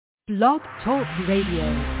Blog Talk Radio.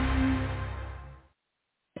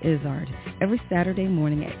 Izzard, every Saturday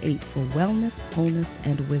morning at 8 for Wellness, Wholeness,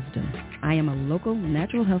 and Wisdom. I am a local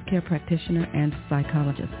natural healthcare practitioner and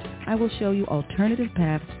psychologist. I will show you alternative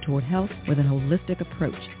paths toward health with a holistic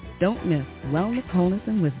approach. Don't miss Wellness, Wholeness,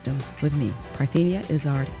 and Wisdom with me, Parthenia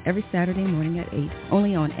Izzard, every Saturday morning at 8,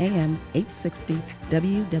 only on AM 860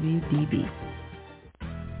 WWDB.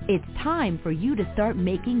 It's time for you to start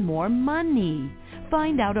making more money.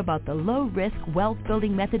 Find out about the low-risk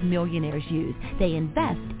wealth-building method millionaires use. They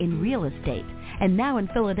invest in real estate. And now in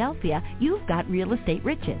Philadelphia, you've got real estate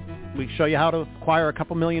riches. We show you how to acquire a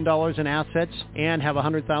couple $1 million in assets and have a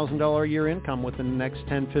 $100,000 a year income within the next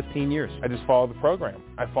 10, 15 years. I just followed the program.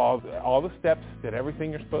 I followed all the steps, did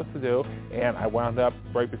everything you're supposed to do, and I wound up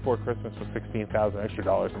right before Christmas with $16,000 extra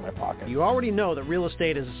dollars in my pocket. You already know that real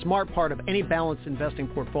estate is a smart part of any balanced investing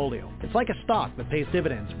portfolio. It's like a stock that pays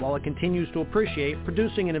dividends while it continues to appreciate,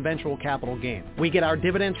 producing an eventual capital gain. We get our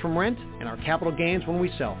dividends from rent and our capital gains when we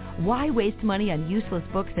sell. Why waste money on useless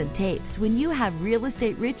books and tapes when you have real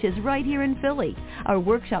estate riches right here in Philly? Our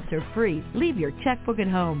workshops are free. Leave your checkbook at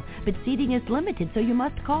home, but seating is limited, so you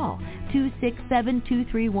must call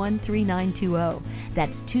 267-231-3920.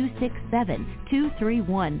 That's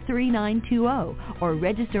 267-231-3920, or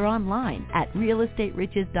register online at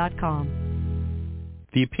realestateriches.com.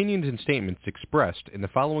 The opinions and statements expressed in the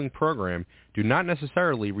following program do not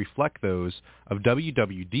necessarily reflect those of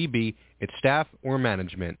WWDB, its staff, or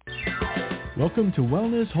management. Welcome to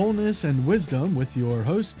Wellness, Wholeness, and Wisdom with your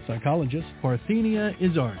host, psychologist Parthenia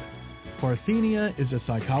Izzard. Parthenia is a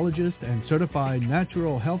psychologist and certified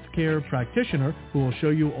natural health care practitioner who will show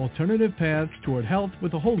you alternative paths toward health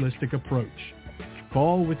with a holistic approach.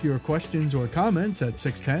 Call with your questions or comments at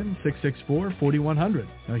 610-664-4100.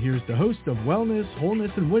 Now here's the host of Wellness,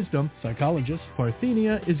 Wholeness, and Wisdom, psychologist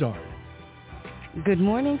Parthenia Izzard. Good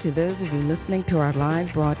morning to those of you listening to our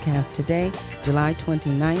live broadcast today, July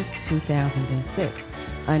 29th, 2006.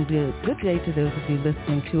 And good day to those of you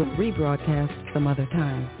listening to a rebroadcast some other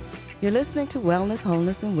time. You're listening to Wellness,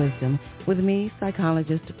 Wholeness, and Wisdom with me,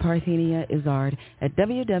 psychologist Parthenia Izzard, at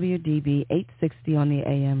WWDB 860 on the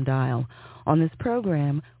AM dial. On this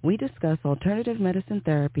program, we discuss alternative medicine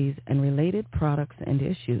therapies and related products and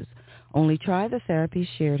issues. Only try the therapies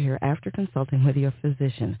shared here after consulting with your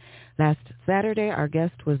physician. Last Saturday, our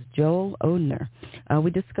guest was Joel Odner.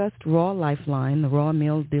 We discussed Raw Lifeline, the raw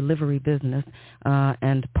meal delivery business,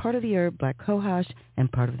 and part of the herb Black Cohosh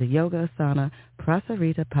and part of the yoga asana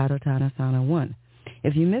Prasarita Padottanasana 1.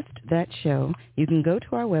 If you missed that show, you can go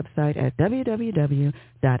to our website at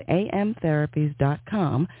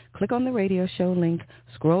www.amtherapies.com, click on the radio show link,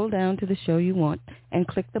 scroll down to the show you want, and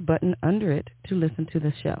click the button under it to listen to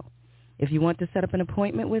the show. If you want to set up an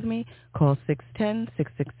appointment with me, call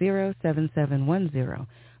 610-660-7710.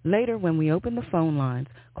 Later, when we open the phone lines,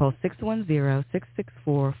 call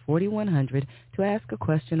 610-664-4100 to ask a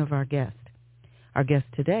question of our guest. Our guest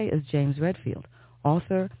today is James Redfield,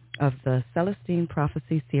 author of the Celestine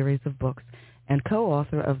Prophecy Series of books and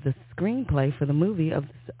co-author of the screenplay for the movie of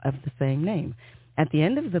the same name. At the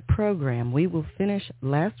end of the program, we will finish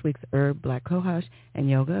last week's herb Black Cohosh and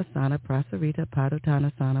yoga asana Prasarita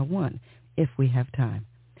Padottanasana 1, if we have time.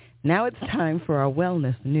 Now it's time for our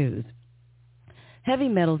wellness news. Heavy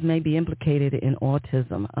metals may be implicated in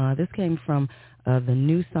autism. This came from the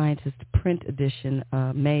New Scientist print edition,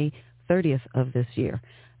 May 30th of this year.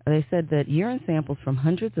 They said that urine samples from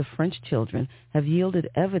hundreds of French children have yielded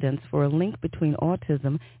evidence for a link between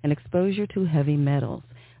autism and exposure to heavy metals.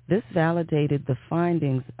 This validated the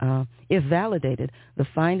findings. If validated, the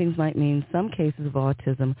findings might mean some cases of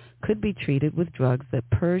autism could be treated with drugs that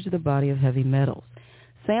purge the body of heavy metals.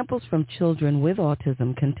 Samples from children with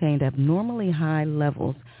autism contained abnormally high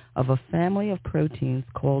levels of a family of proteins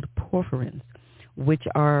called porphyrins, which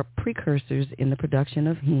are precursors in the production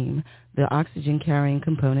of heme, the oxygen-carrying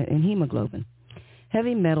component in hemoglobin.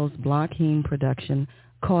 Heavy metals block heme production,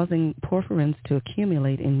 causing porphyrins to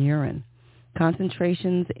accumulate in urine.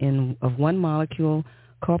 Concentrations of one molecule,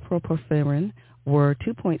 coproporphyrin, were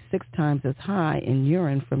 2.6 times as high in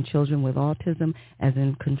urine from children with autism as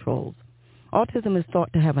in controls. Autism is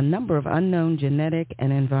thought to have a number of unknown genetic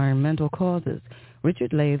and environmental causes.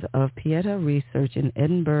 Richard Lave of Pieta Research in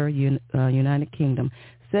Edinburgh, United Kingdom,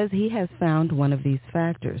 says he has found one of these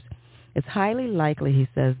factors. It's highly likely, he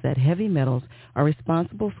says, that heavy metals are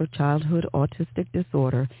responsible for childhood autistic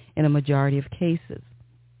disorder in a majority of cases.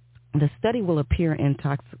 The study will appear in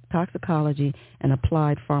toxicology and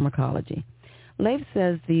applied pharmacology. Lave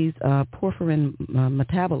says these porphyrin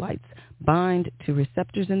metabolites bind to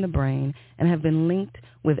receptors in the brain and have been linked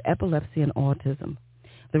with epilepsy and autism.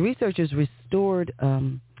 The researchers restored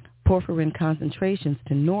porphyrin concentrations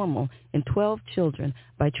to normal in 12 children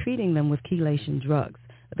by treating them with chelation drugs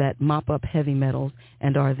that mop up heavy metals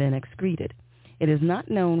and are then excreted. It is not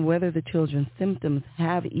known whether the children's symptoms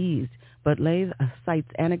have eased, but Leigh cites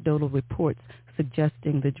anecdotal reports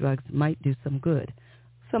suggesting the drugs might do some good,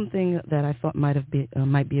 something that I thought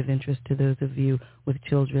might be of interest to those of you with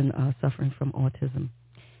children suffering from autism.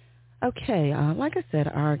 Okay, like I said,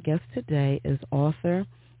 our guest today is author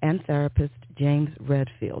and therapist James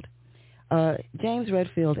Redfield. James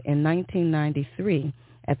Redfield, in 1993,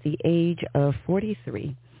 at the age of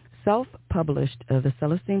 43, self-published The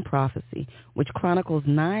Celestine Prophecy, which chronicles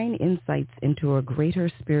 9 insights into a greater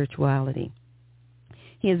spirituality.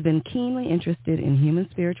 He has been keenly interested in human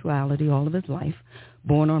spirituality all of his life.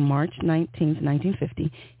 Born on March 19,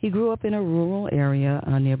 1950, he grew up in a rural area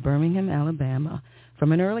near Birmingham, Alabama.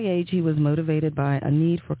 From an early age, he was motivated by a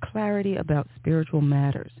need for clarity about spiritual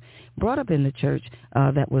matters. Brought up in the church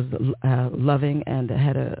that was loving and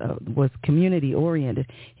was community-oriented,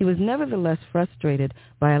 he was nevertheless frustrated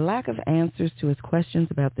by a lack of answers to his questions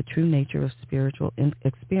about the true nature of spiritual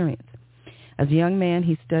experience. As a young man,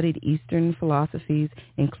 he studied Eastern philosophies,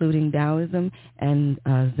 including Taoism and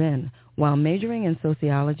Zen, while majoring in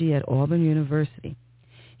sociology at Auburn University.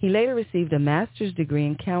 He later received a master's degree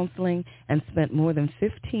in counseling and spent more than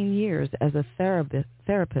 15 years as a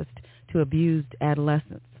therapist to abused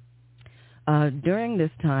adolescents. During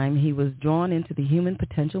this time, he was drawn into the human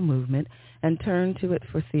potential movement and turned to it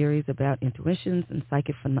for theories about intuitions and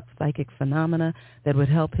psychic phenomena that would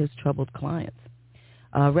help his troubled clients.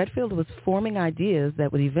 Redfield was forming ideas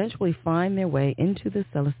that would eventually find their way into the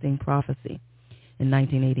Celestine Prophecy. In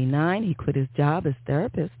 1989, he quit his job as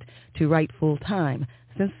therapist to write full-time,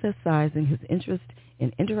 synthesizing his interest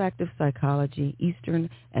in interactive psychology, Eastern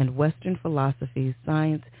and Western philosophies,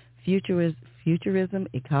 science, futurism,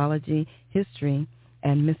 ecology, history,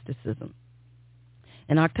 and mysticism.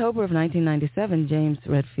 In October of 1997, James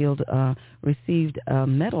Redfield received a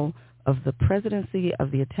medal of the presidency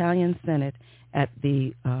of the Italian Senate at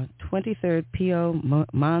the 23rd Pio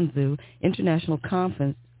Manzu International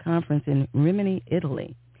Conference in Rimini,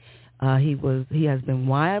 Italy. He has been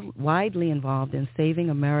widely involved in saving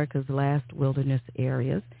America's last wilderness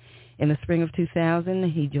areas. In the spring of 2000,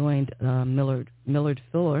 he joined Millard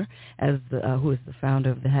Fuller, who is the founder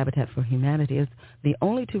of the Habitat for Humanity, as the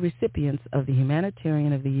only 2 recipients of the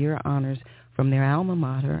Humanitarian of the Year honors from their alma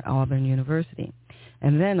mater, Auburn University.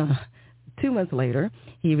 And then 2 months later,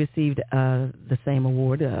 he received the same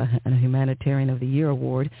award, a Humanitarian of the Year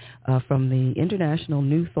award, from the International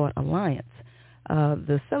New Thought Alliance.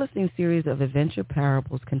 The Celestine series of adventure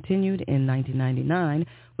parables continued in 1999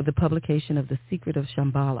 with the publication of The Secret of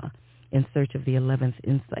Shambhala, In Search of the 11th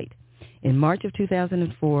Insight. In March of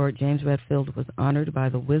 2004, James Redfield was honored by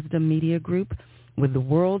the Wisdom Media Group with the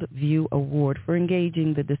World View Award for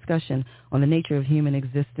engaging the discussion on the nature of human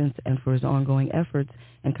existence and for his ongoing efforts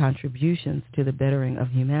and contributions to the bettering of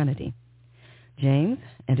humanity. James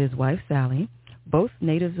and his wife, Sally, both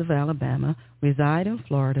natives of Alabama, reside in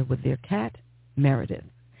Florida with their cat, Meredith.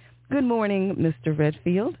 Good morning, Mr.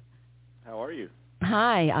 Redfield. How are you?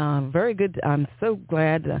 Hi, very good. I'm so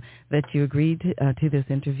glad that you agreed to this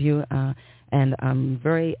interview, and I'm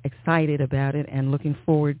very excited about it and looking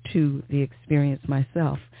forward to the experience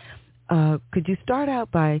myself. Could you start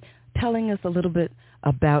out by telling us a little bit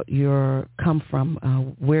about your come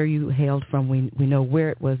from, where you hailed from? We know where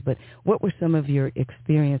it was, but what were some of your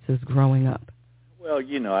experiences growing up? Well,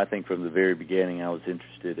 I think from the very beginning I was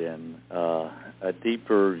interested in a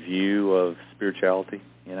deeper view of spirituality.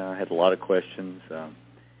 I had a lot of questions.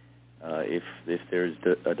 If there's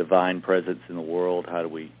a divine presence in the world, how do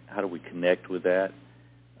we connect with that?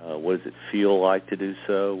 What does it feel like to do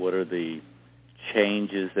so? What are the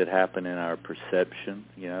changes that happen in our perception?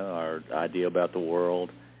 Our idea about the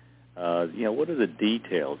world. What are the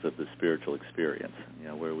details of the spiritual experience?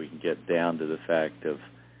 Where we can get down to the fact of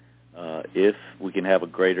if we can have a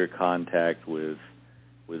greater contact with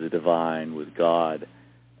the divine, with God,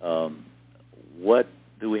 what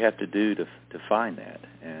do we have to do to find that?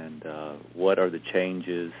 And what are the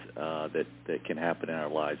changes that can happen in our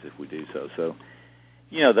lives if we do so? So,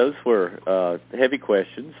 those were heavy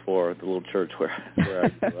questions for the little church where I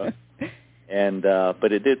grew up. And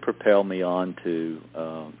but it did propel me on to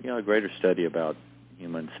a greater study about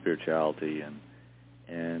human spirituality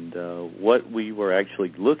and what we were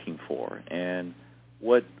actually looking for and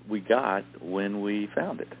what we got when we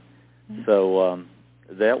found it. Mm-hmm. So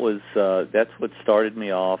that's what started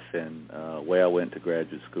me off and way I went to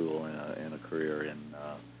graduate school and a career in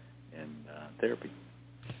therapy.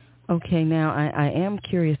 Okay, now I am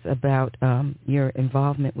curious about your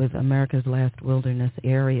involvement with America's Last Wilderness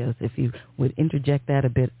Areas. If you would interject that a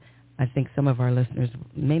bit, I think some of our listeners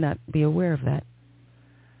may not be aware of that.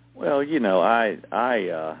 Well, you know, I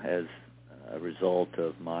as a result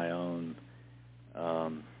of my own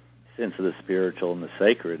sense of the spiritual and the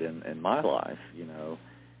sacred in my life, you know,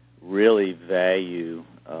 really value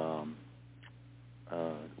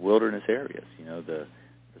wilderness areas. You know, the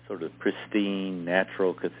sort of pristine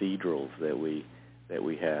natural cathedrals that we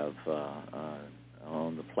have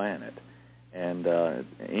on the planet. And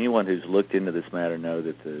anyone who's looked into this matter know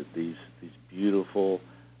that these beautiful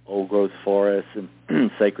old-growth forests and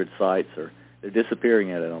sacred sites they're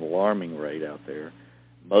disappearing at an alarming rate out there.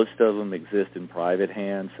 Most of them exist in private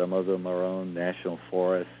hands. Some of them are owned national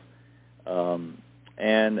forests. And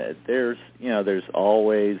there's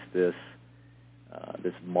always this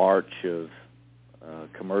march of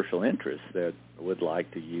commercial interests that would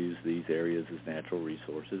like to use these areas as natural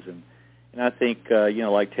resources. And I think,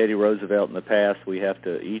 like Teddy Roosevelt in the past, we have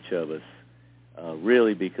to, each of us,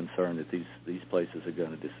 really be concerned that these places are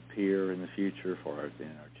going to disappear in the future. Our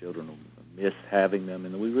children will miss having them,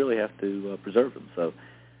 and we really have to preserve them. So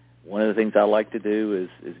one of the things I like to do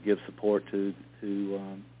is give support to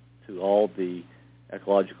all the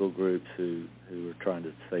ecological groups who are trying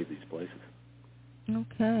to save these places.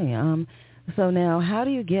 Okay. So now, how do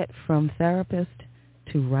you get from therapist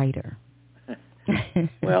to writer?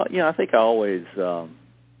 Well, I think I always had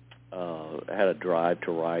a drive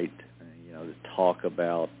to write, to talk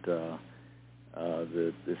about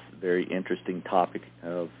this very interesting topic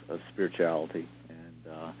of spirituality. And,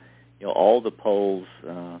 all the polls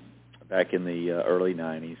back in the early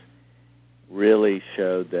 90s really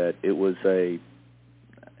showed that it was a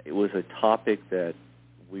topic that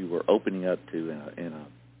we were opening up to in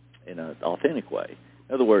an authentic way.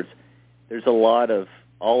 In other words, there's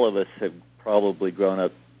all of us have probably grown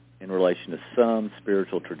up in relation to some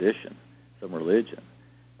spiritual tradition, some religion.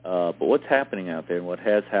 But what's happening out there and what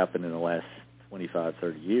has happened in the last 25,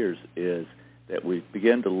 30 years is that we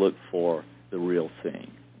begin to look for the real thing.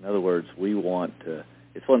 In other words,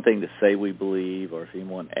 it's one thing to say we believe, or if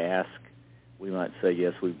anyone asks, we might say,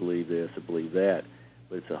 yes, we believe this or believe that.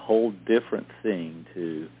 But it's a whole different thing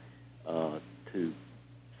to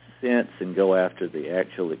sense and go after the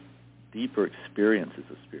actual deeper experiences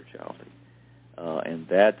of spirituality. And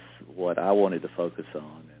that's what I wanted to focus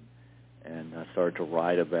on. And I started to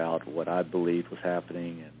write about what I believed was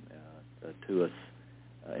happening to us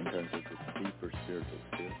in terms of this deeper spiritual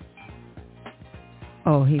experience.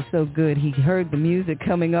 Oh, he's so good. He heard the music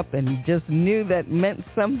coming up and he just knew that meant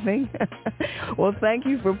something. Well, thank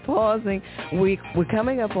you for pausing. We're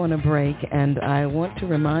coming up on a break, and I want to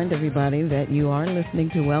remind everybody that you are listening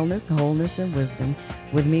to Wellness, Wholeness, and Wisdom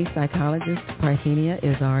with me, Psychologist Parthenia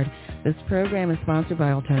Izzard. This program is sponsored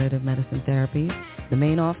by Alternative Medicine Therapies. The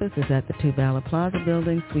main office is at the Tubala Plaza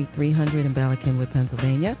Building, Suite 300 in Bala Cynwyd,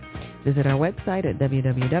 Pennsylvania. Visit our website at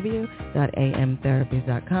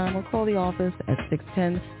www.amtherapies.com or call the office at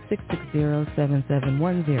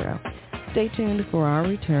 610-660-7710. Stay tuned for our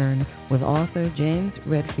return with author James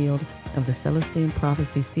Redfield of the Celestine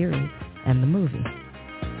Prophecy Series and the movie.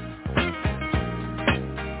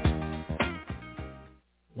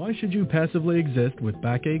 Why should you passively exist with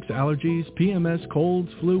backaches, allergies, PMS, colds,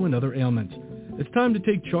 flu, and other ailments? It's time to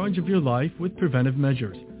take charge of your life with preventive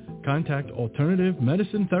measures. Contact Alternative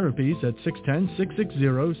Medicine Therapies at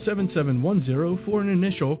 610-660-7710 for an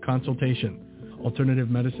initial consultation. Alternative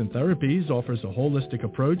Medicine Therapies offers a holistic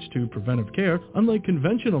approach to preventive care, unlike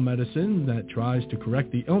conventional medicine that tries to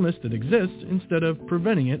correct the illness that exists instead of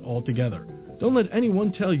preventing it altogether. Don't let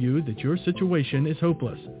anyone tell you that your situation is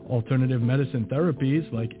hopeless. Alternative medicine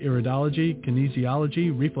therapies like iridology,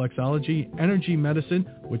 kinesiology, reflexology, energy medicine,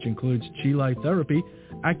 which includes chi light therapy,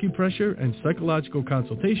 acupressure, and psychological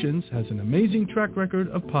consultations, has an amazing track record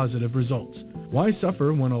of positive results. Why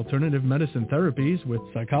suffer when Alternative Medicine Therapies with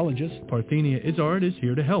Psychologist Parthenia Izzard is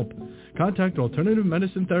here to help? Contact Alternative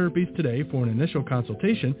Medicine Therapies today for an initial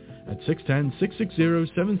consultation at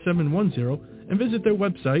 610-660-7710 and visit their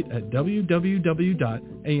website at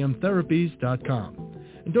www.amtherapies.com.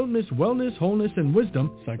 And don't miss Wellness, Wholeness, and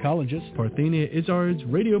Wisdom, Psychologist Parthenia Izzard's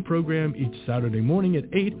radio program each Saturday morning at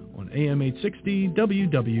 8 on AM 860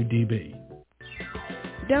 WWDB.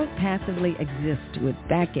 Don't passively exist with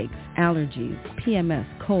backaches, allergies, PMS,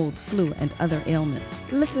 cold, flu, and other ailments.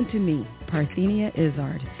 Listen to me, Parthenia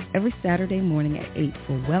Izzard, every Saturday morning at 8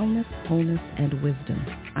 for Wellness, Wholeness, and Wisdom.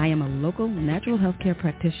 I am a local natural health care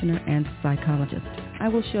practitioner and psychologist. I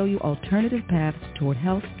will show you alternative paths toward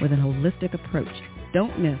health with a holistic approach.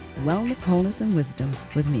 Don't miss Wellness, Wholeness, and Wisdom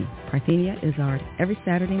with me, Parthenia Izzard, every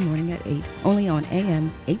Saturday morning at 8, only on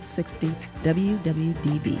AM 860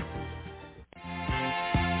 WWDB.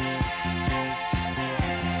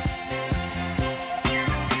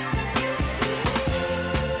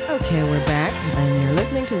 Okay, we're back, and you're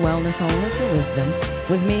listening to Wellness, Wholeness, and Wisdom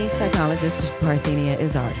with me, Psychologist Parthenia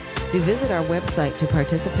Izzard. If you visit our website to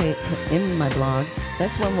participate in my blog,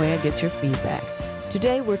 that's one way I get your feedback.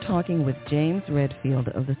 Today we're talking with James Redfield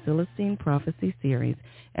of the Celestine Prophecy Series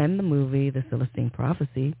and the movie, The Celestine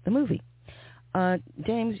Prophecy, the movie.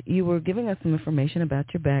 James, you were giving us some information about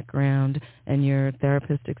your background and your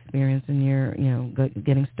therapist experience and your,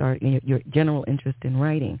 getting started, your general interest in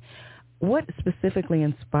writing. What specifically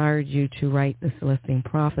inspired you to write The Celestine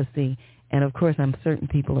Prophecy? And, of course, I'm certain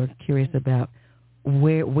people are curious about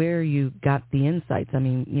where you got the insights. I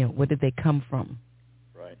mean, where did they come from?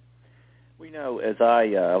 Right. Well, as I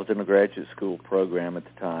was in a graduate school program at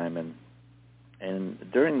the time,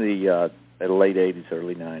 and during the late 80s,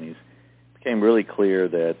 early 90s, it became really clear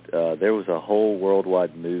that there was a whole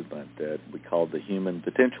worldwide movement that we called the Human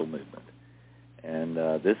Potential Movement. And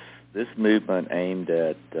this movement aimed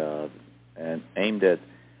at the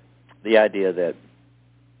idea that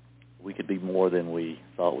we could be more than we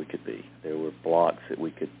thought we could be. There were blocks that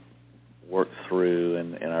we could work through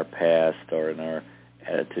in our past or in our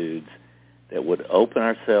attitudes that would open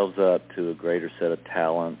ourselves up to a greater set of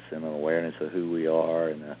talents and an awareness of who we are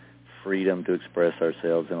and a freedom to express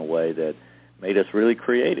ourselves in a way that made us really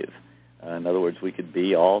creative. In other words, we could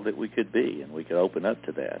be all that we could be, and we could open up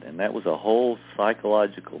to that. And that was a whole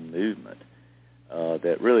psychological movement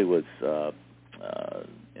that really was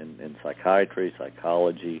in psychiatry,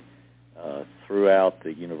 psychology, throughout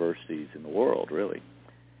the universities in the world, really.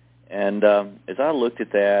 And as I looked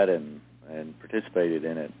at that and participated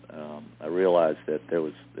in it, I realized that there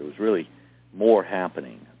was really more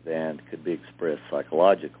happening than could be expressed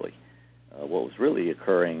psychologically. What was really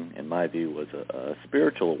occurring, in my view, was a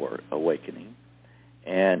spiritual awakening.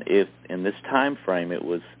 And if in this time frame, it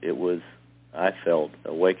was I felt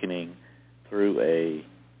awakening through a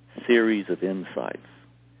series of insights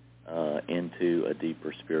into a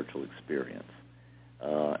deeper spiritual experience.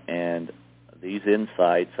 And these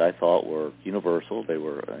insights, I thought, were universal. They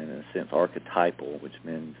were, in a sense, archetypal, which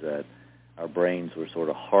means that our brains were sort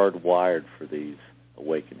of hardwired for these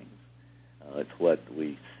awakenings. It's what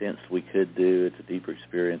we sensed we could do. It's a deeper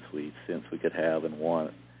experience we sensed we could have and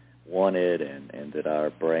wanted, and that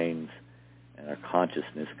our brains and our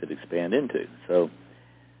consciousness could expand into. So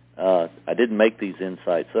I didn't make these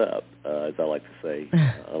insights up, as I like to say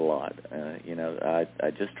a lot.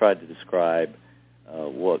 I just tried to describe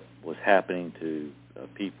what was happening to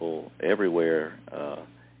people everywhere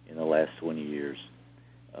in the last 20 years,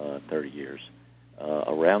 30 years,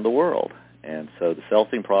 around the world. And so the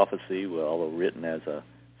Celestine Prophecy, although written as a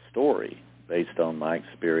story based on my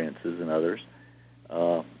experiences and others,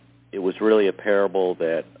 it was really a parable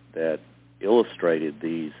that illustrated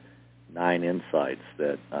these 9 insights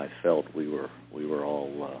that I felt we were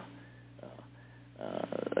all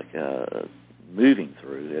moving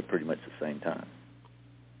through at pretty much the same time.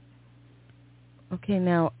 Okay,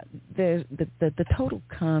 now the total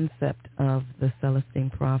concept of the Celestine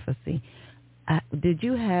Prophecy. Did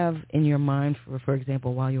you have in your mind, for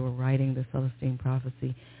example, while you were writing the Celestine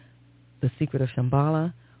Prophecy, the Secret of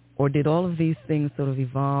Shambhala, or did all of these things sort of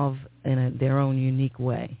evolve in their own unique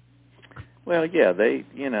way? Well, yeah,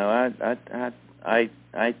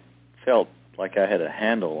 I felt like I had a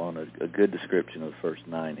handle on a good description of the first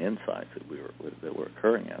 9 insights that were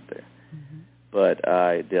occurring out there. Mm-hmm. But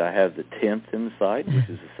did I have the 10th insight, which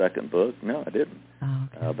is the second book? No, I didn't. Oh,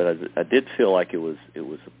 okay. But I did feel like it was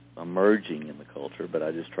emerging in the culture. But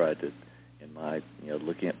I just tried to, in my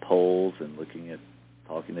looking at polls and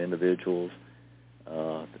talking to individuals,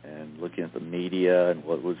 and looking at the media and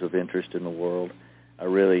what was of interest in the world, I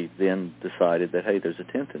really then decided that, hey, there's a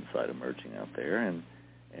 10th insight emerging out there, and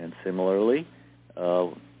similarly,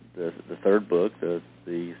 the third book, the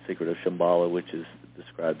Secret of Shambhala, which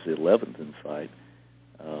describes the 11th insight,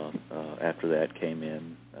 after that came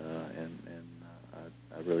in, and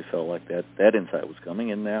I really felt like that insight was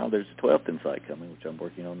coming, and now there's a 12th insight coming, which I'm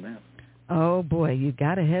working on now. Oh boy, you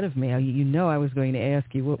got ahead of me. I was going to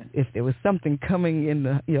ask you if there was something coming in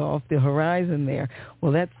the off the horizon there.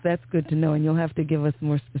 Well, that's good to know, and you'll have to give us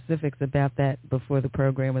more specifics about that before the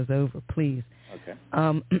program is over, please. Okay.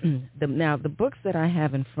 Now, the books that I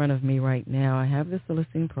have in front of me right now, I have the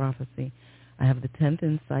Celestine Prophecy, I have the 10th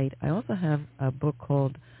Insight. I also have a book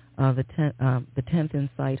called the 10th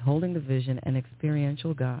Insight, Holding the Vision, an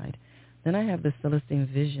Experiential Guide. Then I have the Celestine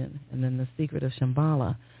Vision, and then the Secret of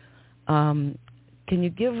Shambhala. Can you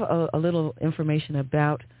give a little information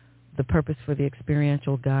about the purpose for the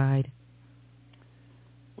experiential guide?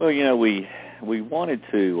 Well, we wanted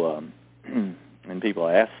to, and people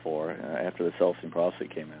asked for, after the Celestine Prophecy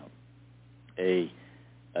came out, a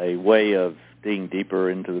way of digging deeper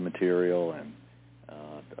into the material and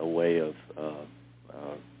a way of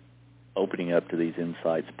opening up to these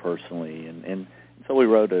insights personally. And so we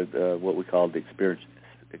wrote what we called the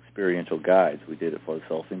experiential guides. We did it for the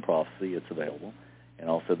Celestine Prophecy. It's available. And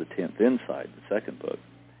also the 10th Insight, the second book.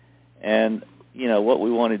 And, what we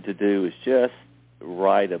wanted to do is just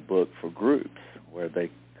write a book for groups where they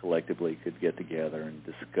collectively could get together and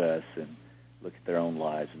discuss and look at their own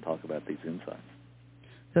lives and talk about these insights.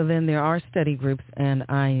 So then there are study groups, and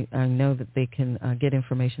I know that they can get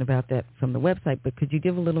information about that from the website, but could you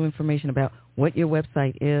give a little information about what your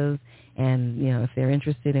website is and, if they're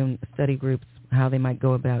interested in study groups, how they might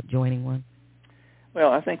go about joining one?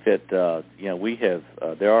 Well, I think that, we have,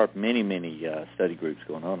 there are many, many study groups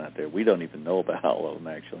going on out there. We don't even know about all of them,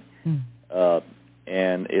 actually.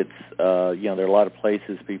 And it's, there are a lot of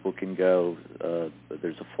places people can go.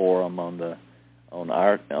 There's a forum on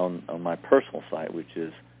my personal site, which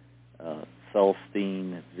is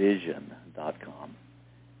CelestineVision.com,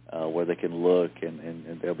 where they can look,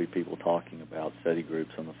 and there'll be people talking about study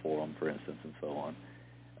groups on the forum, for instance, and so on.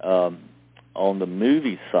 On the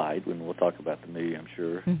movie side, when we'll talk about the movie, I'm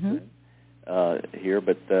sure, here,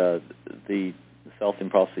 but the Celestine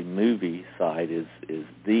Prophecy movie side is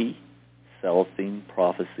the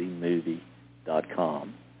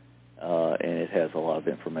CelestineProphecyMovie.com, and it has a lot of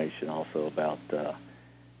information also about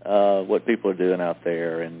what people are doing out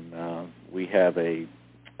there. And we have a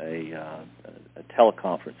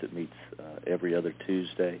teleconference that meets every other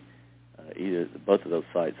Tuesday. Both of those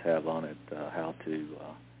sites have on it how to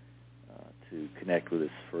connect with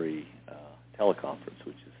this free teleconference,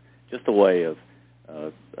 which is just a way of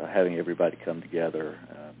having everybody come together,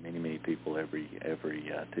 many people every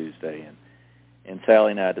Tuesday, and Sally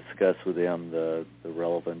and I discuss with them the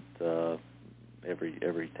relevant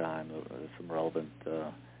every time some relevant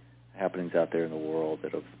happenings out there in the world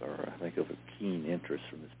that are, I think, of a keen interest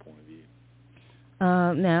from this point of view.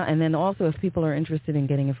 Now, and then also, if people are interested in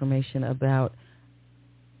getting information about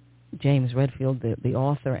James Redfield, the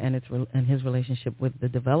author, and his relationship with the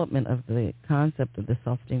development of the concept of the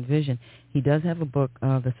Celestine Vision, he does have a book,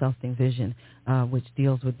 The Celestine Vision, which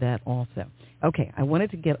deals with that also. Okay, I wanted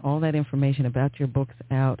to get all that information about your books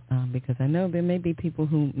out because I know there may be people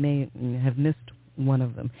who may have missed one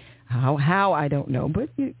of them. How I don't know, but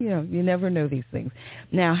you never know these things.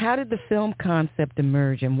 Now, how did the film concept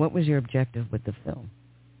emerge, and what was your objective with the film?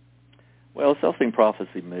 Well, Celestine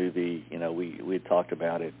Prophecy movie, we had talked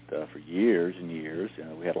about it for years and years.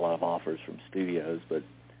 We had a lot of offers from studios, but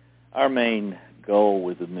our main goal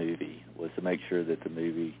with the movie was to make sure that the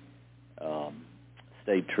movie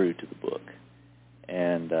stayed true to the book.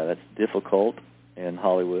 And that's difficult in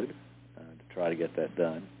Hollywood to try to get that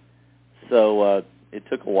done. So it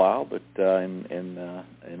took a while, but in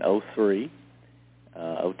 2003,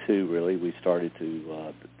 2002 really, we started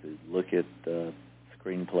to look at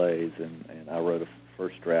screenplays, and I wrote a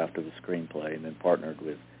first draft of the screenplay, and then partnered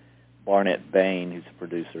with Barnett Bain, who's a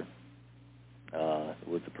producer,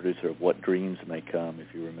 was the producer of What Dreams May Come,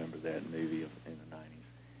 if you remember that movie in the 90s,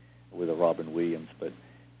 with a Robin Williams. But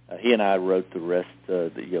he and I wrote the rest,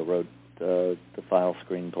 wrote the final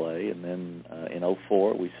screenplay, and then in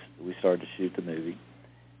 2004 we started to shoot the movie,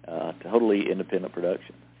 totally independent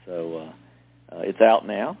production. So it's out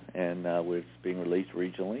now, and it's being released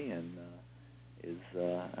regionally, and is,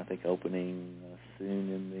 I think, opening soon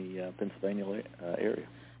in the Pennsylvania area.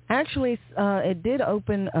 Actually, it did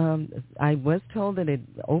open. I was told that it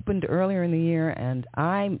opened earlier in the year, and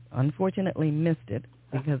I unfortunately missed it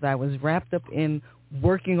because I was wrapped up in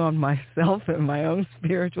working on myself and my own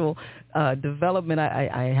spiritual development.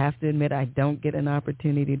 I have to admit I don't get an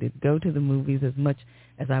opportunity to go to the movies as much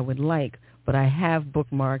as I would like, but I have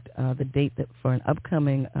bookmarked the date for an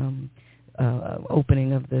upcoming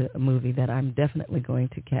opening of the movie that I'm definitely going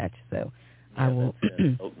to catch. So I will.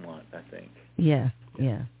 Oakmont, I think. Yeah.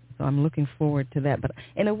 So I'm looking forward to that. But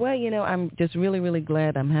in a way, I'm just really, really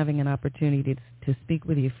glad I'm having an opportunity to speak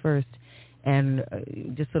with you first and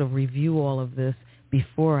just sort of review all of this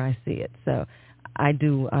before I see it. So I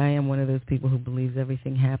am one of those people who believes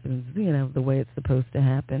everything happens, the way it's supposed to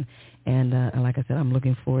happen. And like I said, I'm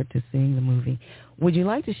looking forward to seeing the movie. Would you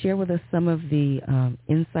like to share with us some of the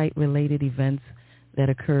insight-related events that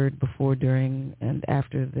occurred before, during, and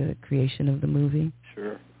after the creation of the movie?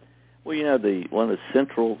 Sure. Well, one of the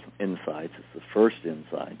central insights is the first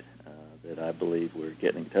insight that I believe we're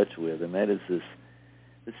getting in touch with, and that is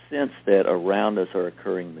the sense that around us are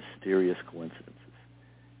occurring mysterious coincidences.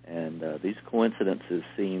 And these coincidences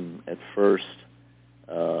seem at first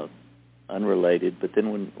unrelated, but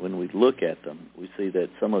then when we look at them, we see that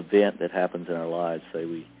some event that happens in our lives, say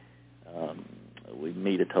we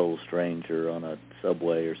meet a total stranger on a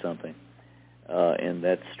subway or something, and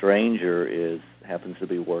that stranger happens to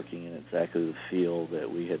be working in exactly the field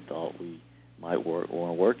that we had thought we might want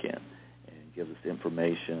to work in, and gives us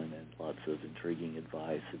information and lots of intriguing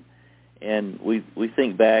advice. And we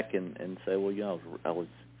think back and say, well,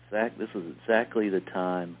 this was exactly the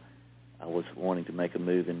time I was wanting to make a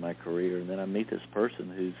move in my career, and then I meet this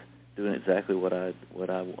person who's doing exactly what I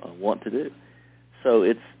want to do. So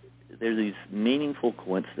there's these meaningful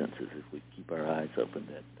coincidences, if we keep our eyes open,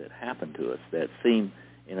 that happen to us that seem,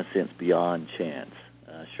 in a sense, beyond chance.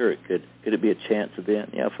 Sure, could it be a chance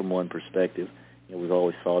event? Yeah, from one perspective, we've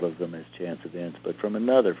always thought of them as chance events, but from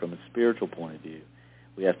another, from a spiritual point of view,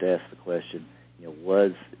 we have to ask the question: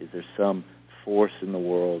 is there some force in the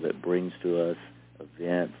world that brings to us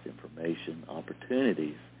events, information,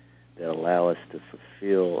 opportunities that allow us to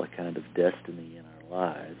fulfill a kind of destiny in our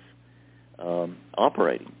lives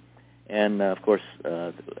operating? And, of course,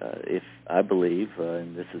 if I believe,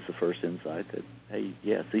 and this is the first insight, that, hey,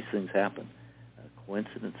 yes, these things happen.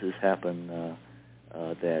 Coincidences happen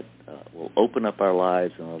that will open up our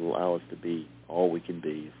lives and will allow us to be all we can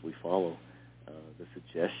be if we follow the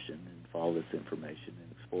suggestion and follow this information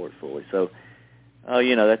and explore it fully. So,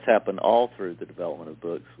 that's happened all through the development of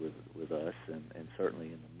books with us, and certainly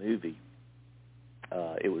in the movie,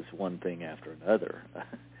 it was one thing after another.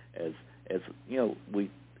 As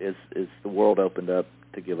the world opened up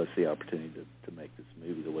to give us the opportunity to make this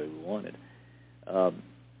movie the way we wanted.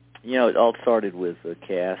 It all started with the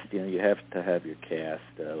cast. You have to have your cast.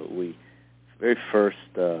 We very first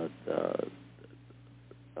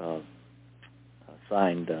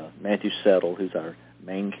signed Matthew Settle, who's our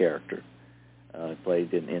main character.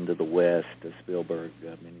 Played in Into the West, a Spielberg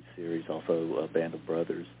miniseries, also a Band of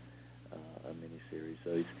Brothers a miniseries.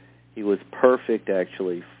 So he was perfect,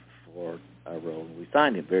 actually, for our role, and we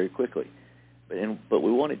signed him very quickly. But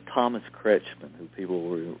we wanted Thomas Kretschmann, who people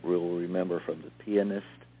will remember from The Pianist.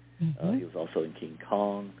 Mm-hmm. He was also in King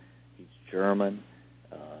Kong. He's German.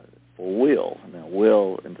 For Will, now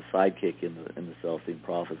Will, and the sidekick in the Celestine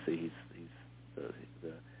Prophecy, he's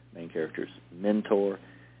the main character's mentor.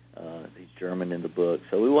 He's German in the book.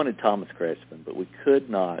 So we wanted Thomas Kretschmann, but we could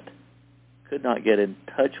not get in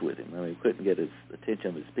touch with him. I mean, we couldn't get his attention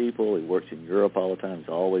of his people. He works in Europe all the time. He's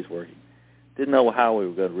always working. Didn't know how we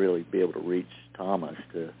were going to really be able to reach Thomas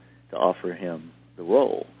to offer him the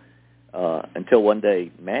role until one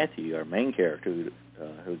day Matthew, our main character, who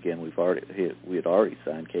again we had already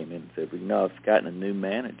signed, came in and said, I've gotten a new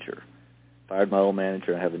manager. Fired my old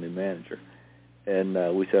manager. I have a new manager. And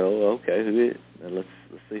we said, okay, who is it? Let's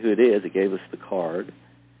see who it is. He gave us the card,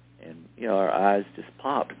 and our eyes just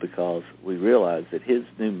popped because we realized that his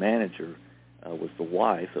new manager was the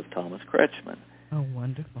wife of Thomas Kretschmann. Oh,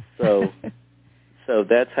 wonderful! So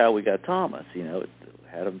that's how we got Thomas. It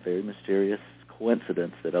had a very mysterious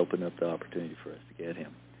coincidence that opened up the opportunity for us to get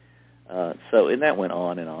him. And that went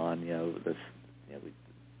on and on. When the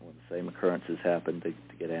same occurrences happened to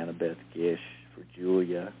get Annabeth Gish for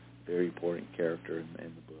Julia. Very important character in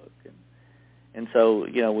the book, and so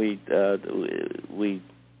it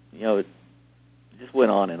just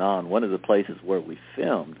went on and on. One of the places where we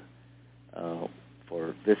filmed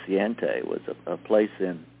for Viciente was a place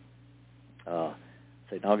in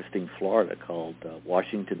St. Augustine, Florida, called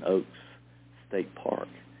Washington Oaks State Park.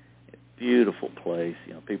 A beautiful place.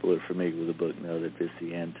 People who are familiar with the book know that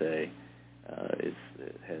Viciente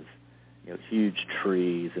has huge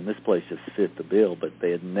trees, and this place just fit the bill, but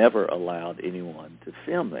they had never allowed anyone to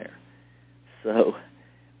film there. So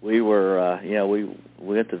we were, we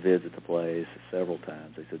went to visit the place several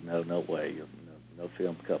times. They said, no way, no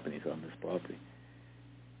film companies on this property.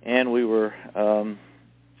 And we were,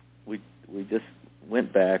 we just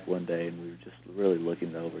went back one day, and we were just really looking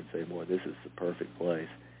it over and saying, boy, this is the perfect place.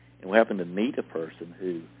 And we happened to meet a person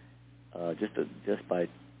who, just by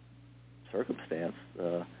circumstance,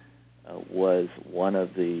 was one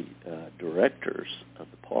of the directors of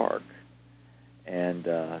the park, and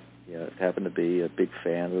happened to be a big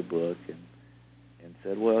fan of the book, and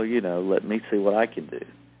said, well, let me see what I can do.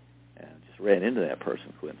 And just ran into that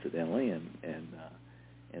person coincidentally, and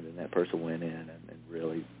then that person went in and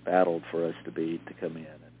really battled for us to come in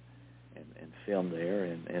and film there,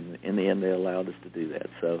 and in the end they allowed us to do that.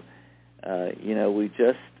 So we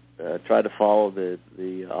just tried to follow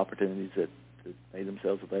the opportunities that made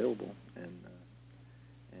themselves available, and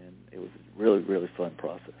it was a really, really fun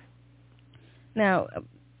process. Now,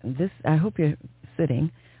 I hope you're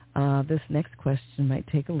sitting. This next question might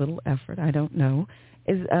take a little effort. I don't know.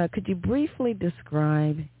 Could you briefly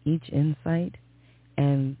describe each insight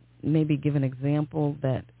and maybe give an example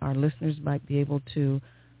that our listeners might be able to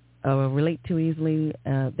relate to easily,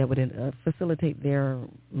 that would facilitate their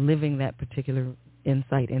living that particular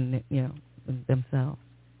insight in themselves?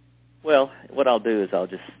 Well, what I'll do is I'll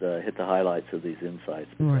just hit the highlights of these insights,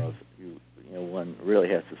 because one really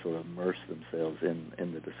has to sort of immerse themselves in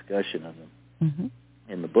the discussion of them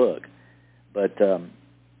in the book. But the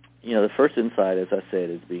first insight, as I said,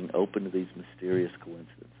 is being open to these mysterious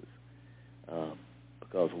coincidences.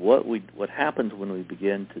 Because what happens when we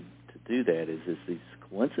begin to do that is these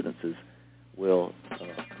coincidences will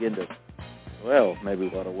begin to, maybe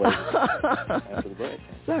we ought to wait after the break.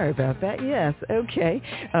 Sorry about that. Yes. Okay.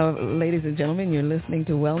 Ladies and gentlemen, you're listening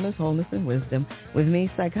to Wellness, Wholeness, and Wisdom with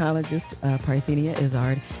me, psychologist Parthenia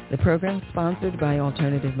Izzard. The program is sponsored by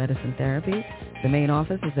Alternative Medicine Therapies. The main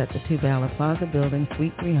office is at the 2 Ballard Plaza Building,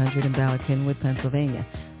 Suite 300 in Ballard, Kenwood, Pennsylvania.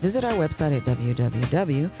 Visit our website at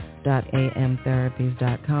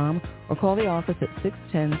www.amtherapies.com or call the office at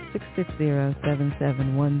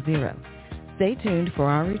 610-660-7710. Stay tuned for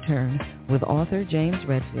our return with author James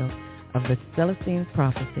Redfield of the Celestine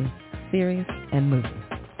Prophecy Series and movie.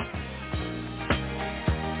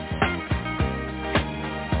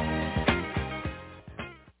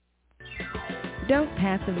 Don't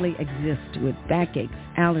passively exist with backaches,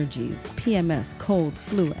 allergies, PMS, cold,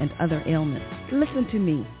 flu, and other ailments. Listen to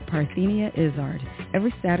me, Parthenia Izzard,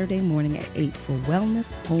 every Saturday morning at 8 for Wellness,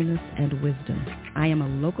 Wholeness, and Wisdom. I am a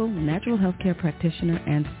local natural healthcare practitioner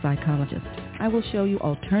and psychologist. I will show you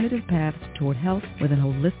alternative paths toward health with a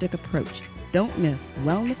holistic approach. Don't miss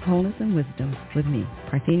Wellness, Wholeness, and Wisdom with me,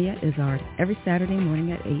 Parthenia Izzard, every Saturday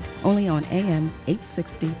morning at 8, only on AM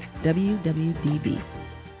 860 WWDB.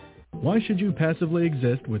 Why should you passively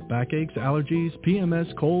exist with backaches, allergies,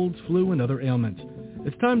 PMS, colds, flu, and other ailments?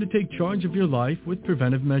 It's time to take charge of your life with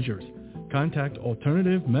preventive measures. Contact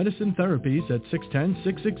Alternative Medicine Therapies at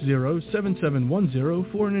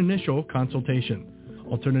 610-660-7710 for an initial consultation.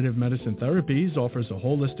 Alternative Medicine Therapies offers a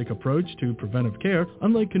holistic approach to preventive care,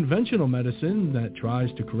 unlike conventional medicine that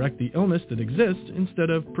tries to correct the illness that exists instead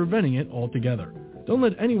of preventing it altogether. Don't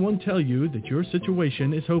let anyone tell you that your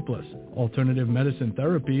situation is hopeless. Alternative medicine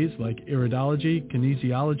therapies like iridology,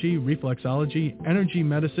 kinesiology, reflexology, energy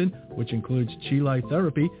medicine, which includes chi light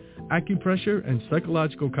therapy, acupressure, and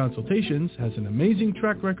psychological consultations, has an amazing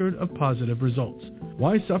track record of positive results.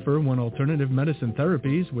 Why suffer when Alternative Medicine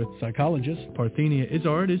Therapies with psychologist Parthenia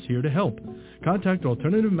Izzard is here to help? Contact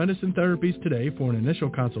Alternative Medicine Therapies today for an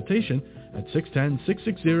initial consultation at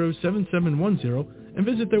 610-660-7710 and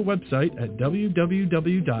visit their website at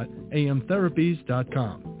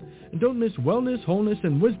www.amtherapies.com. And don't miss Wellness, Wholeness,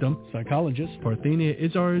 and Wisdom, psychologist Parthenia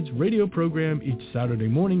Izzard's radio program each Saturday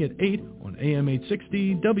morning at 8 on AM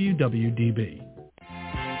 860 WWDB.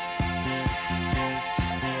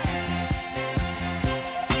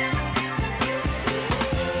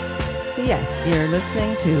 Yes, you're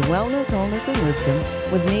listening to Wellness, Wholeness, and Wisdom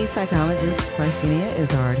with me, psychologist Parthenia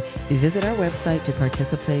Izzard. You visit our website to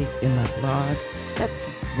participate in my blog. That's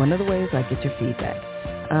one of the ways I get your feedback.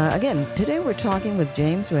 Again, today we're talking with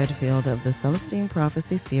James Redfield of the Celestine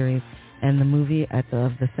Prophecy Series and the movie of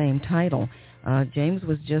the same title. James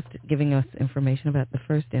was just giving us information about the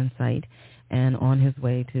first insight and on his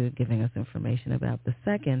way to giving us information about the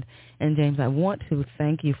second. And James, I want to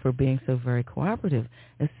thank you for being so very cooperative.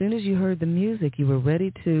 As soon as you heard the music, you were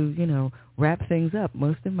ready to, wrap things up.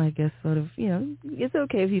 Most of my guests sort of, it's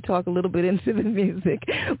okay if you talk a little bit into the music,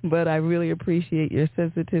 but I really appreciate your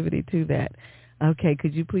sensitivity to that. Okay,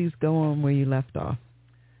 could you please go on where you left off?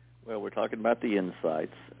 Well, we're talking about the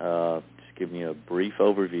insights. Just giving you a brief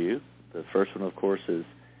overview. The first one, of course, is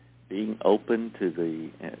being open to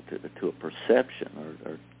a perception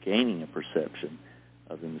or gaining a perception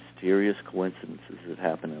of the mysterious coincidences that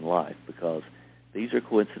happen in life, because these are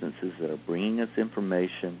coincidences that are bringing us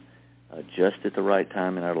information just at the right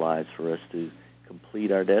time in our lives for us to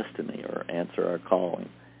complete our destiny or answer our calling.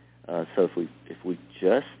 So if we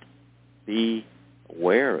just be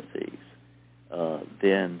aware of these,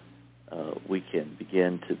 then we can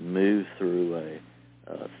begin to move through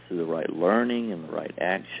the right learning and the right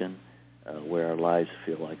action, where our lives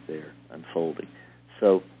feel like they're unfolding.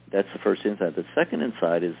 So that's the first insight. The second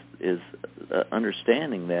insight is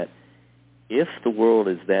understanding that if the world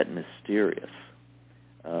is that mysterious,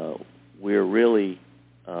 we're really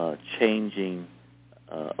changing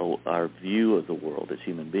our view of the world as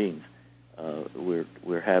human beings.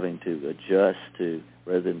 We're having to adjust to,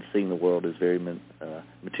 rather than seeing the world as very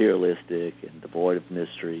materialistic and devoid of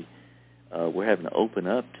mystery, we're having to open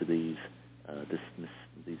up to these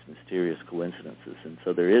mysterious coincidences. And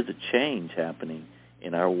so there is a change happening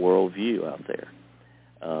in our worldview out there.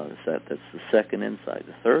 That's the second insight.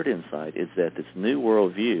 The third insight is that this new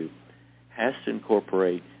worldview has to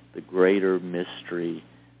incorporate the greater mystery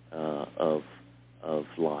of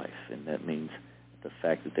life, and that means the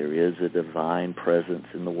fact that there is a divine presence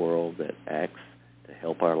in the world that acts to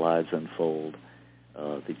help our lives unfold.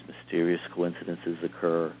 These mysterious coincidences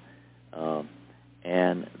occur,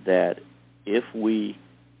 and that if we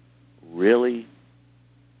really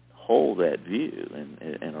hold that view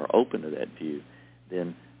and are open to that view,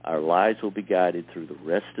 then our lives will be guided through the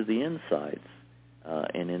rest of the insights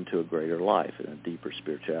and into a greater life and a deeper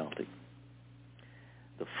spirituality.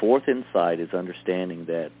 The fourth insight is understanding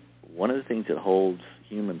that one of the things that holds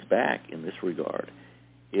humans back in this regard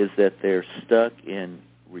is that they're stuck in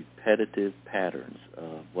repetitive patterns,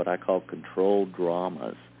 what I call controlled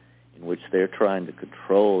dramas, in which they're trying to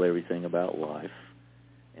control everything about life.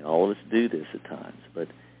 And all of us do this at times, but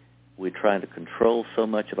we're trying to control so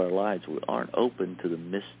much of our lives we aren't open to the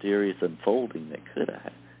mysterious unfolding that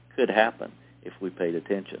could happen if we paid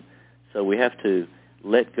attention. So we have to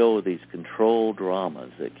let go of these controlled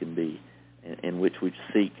dramas that can be in which we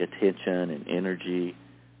seek attention and energy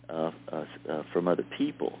from other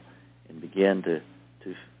people, and begin to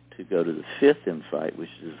go to the fifth insight, which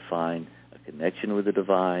is to find a connection with the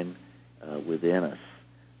divine within us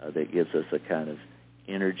that gives us a kind of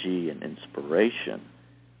energy and inspiration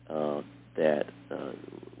that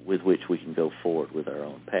with which we can go forward with our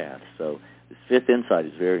own path. So the fifth insight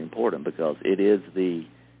is very important because it is the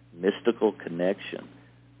mystical connection,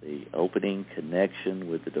 the opening connection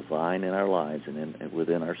with the divine in our lives and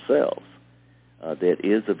within ourselves that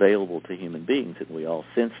is available to human beings, and we all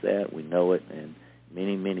sense that, we know it, and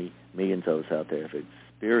many, many millions of us out there have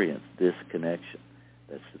experienced this connection.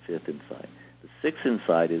 That's the fifth insight. The sixth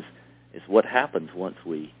insight is what happens once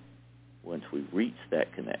we reach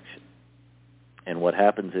that connection. And what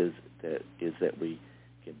happens is that we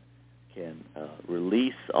can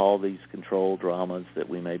release all these control dramas that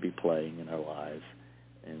we may be playing in our lives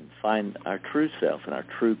and find our true self and our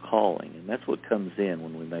true calling. And that's what comes in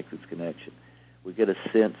when we make this connection. We get a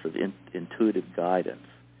sense of intuitive guidance,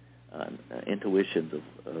 intuitions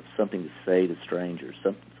of something to say to strangers,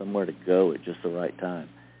 somewhere to go at just the right time,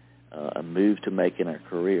 a move to make in our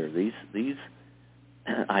career. These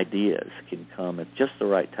ideas can come at just the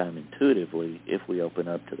right time intuitively if we open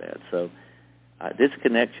up to that. So this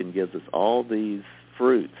connection gives us all these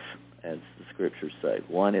fruits, as the scriptures say.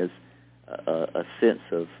 One is a sense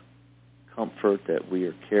of comfort that we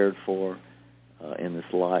are cared for in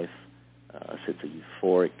this life, a sense of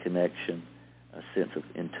euphoric connection, a sense of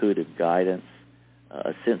intuitive guidance,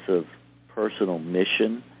 a sense of personal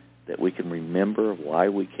mission that we can remember why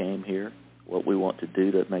we came here, what we want to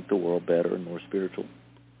do to make the world better and more spiritual,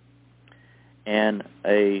 and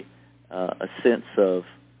a sense of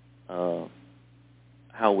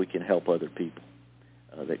how we can help other people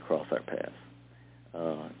that cross our paths.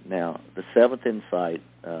 Now, the seventh insight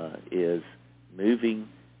is moving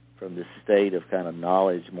from this state of kind of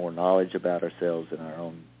more knowledge about ourselves and our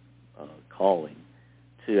own calling,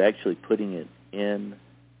 to actually putting it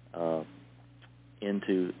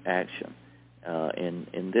into action.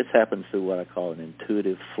 And this happens through what I call an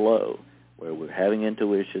intuitive flow, where we're having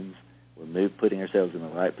intuitions, we're putting ourselves in the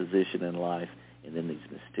right position in life, and then these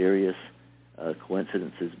mysterious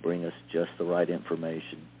coincidences bring us just the right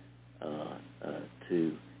information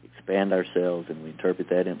to expand ourselves, and we interpret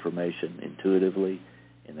that information intuitively,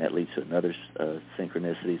 and that leads to another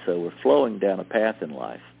synchronicity. So we're flowing down a path in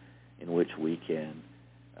life in which we can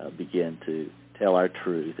begin to tell our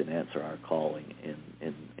truth and answer our calling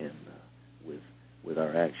with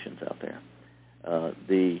our actions out there.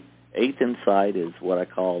 The eighth insight is what I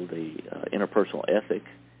call the interpersonal ethic,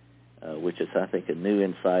 which is, I think, a new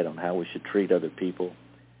insight on how we should treat other people.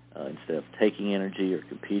 Instead of taking energy or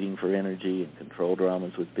competing for energy and control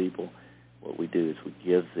dramas with people, what we do is we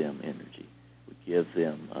give them energy.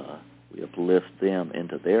 We uplift them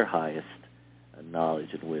into their highest knowledge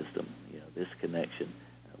and wisdom. This connection,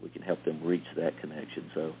 we can help them reach that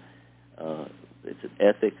connection. So it's an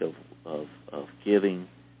ethic of giving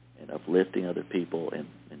and uplifting other people, and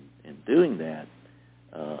in doing that,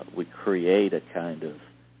 we create a kind of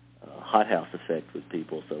hothouse effect with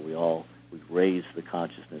people. So we raise the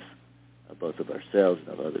consciousness of both of ourselves and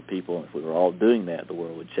of other people. And if we were all doing that, the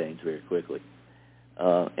world would change very quickly.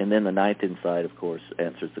 And then the ninth insight, of course,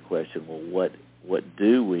 answers the question: well,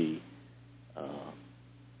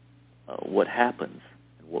 what happens,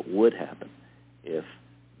 and what would happen if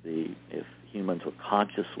humans are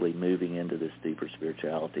consciously moving into this deeper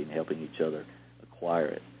spirituality and helping each other acquire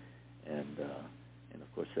it. And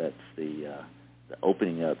of course, that's the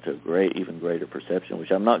opening up to even greater perception,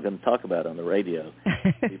 which I'm not going to talk about on the radio.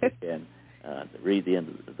 People can read the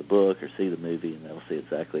end of the book or see the movie, and they'll see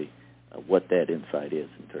exactly what that insight is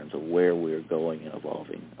in terms of where we're going and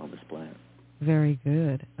evolving on this planet. Very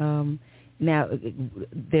good. Now,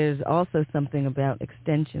 there's also something about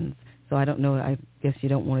extensions. So I don't know, I guess you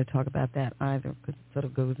don't want to talk about that either because it sort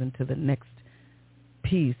of goes into the next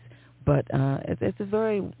piece. But it's a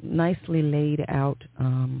very nicely laid out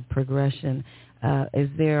progression. Is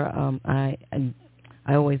there, I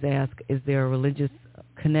always ask, is there a religious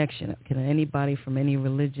connection? Can anybody from any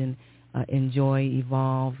religion enjoy,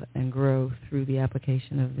 evolve, and grow through the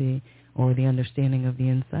application of the understanding of the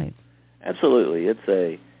insights? Absolutely. It's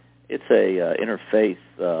a interfaith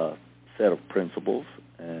set of principles,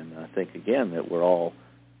 and I think again that we're all,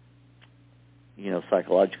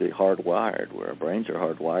 psychologically hardwired. Where our brains are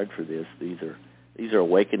hardwired for this. These are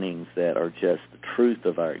awakenings that are just the truth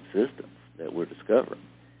of our existence that we're discovering,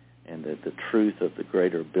 and that the truth of the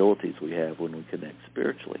greater abilities we have when we connect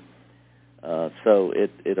spiritually. So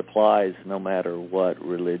it applies no matter what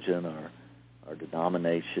religion or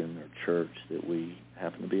denomination or church that we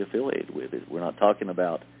happen to be affiliated with. We're not talking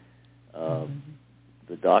about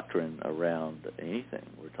the doctrine around anything.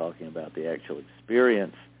 We're talking about the actual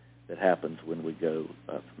experience that happens when we go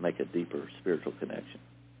make a deeper spiritual connection.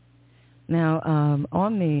 Now,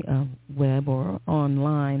 on the web or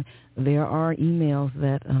online, there are emails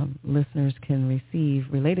that listeners can receive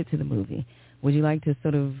related to the movie. Would you like to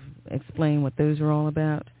sort of explain what those are all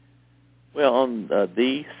about? Well, on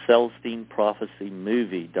the Celestine Prophecy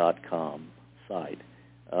Movie.com site,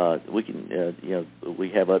 we can, we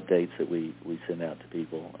have updates that we send out to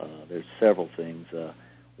people. There's several things.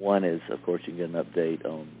 One is, of course, you can get an update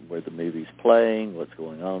on where the movie's playing, what's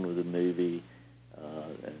going on with the movie,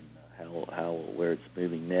 and where it's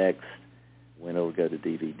moving next, when it'll go to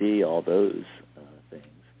DVD, all those things.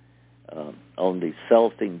 On the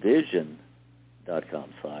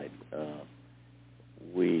CelestineVision.com site,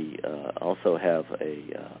 we also have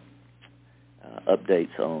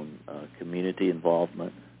updates on community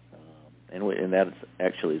involvement, and that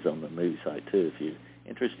actually is on the movie site too. If you're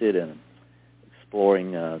interested in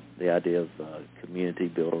exploring the idea of community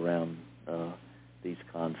built around these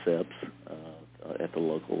concepts at the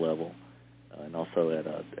local level, and also at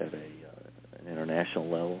an international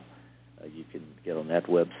level, you can get on that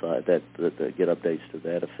website that get updates to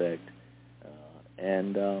that effect,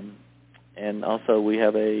 and also we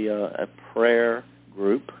have a prayer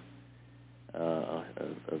group, a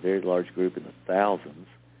very large group in the thousands,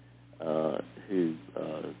 who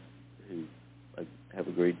have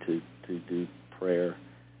agreed to do prayer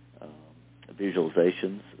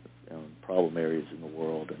visualizations on problem areas in the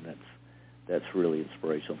world, and that's really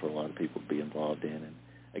inspirational for a lot of people to be involved in. And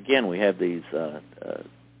again, we have these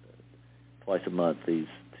twice a month, these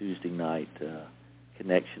Tuesday night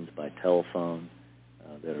connections by telephone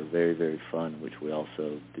that are very, very fun, which we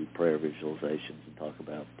also do prayer visualizations and talk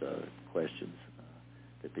about questions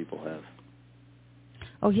that people have.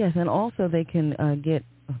 Oh, yes, and also they can get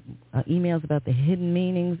emails about the hidden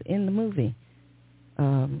meanings in the movie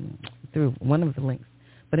through one of the links.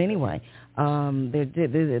 But anyway,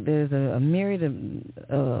 there's a myriad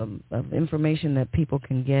of information that people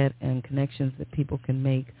can get and connections that people can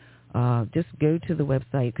make. Just go to the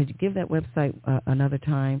website. Could you give that website another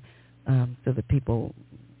time so that people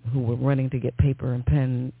who were running to get paper and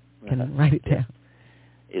pen can write it down?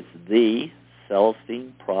 It's the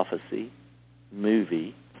Celestine Prophecy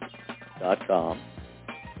Movie.com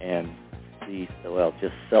and just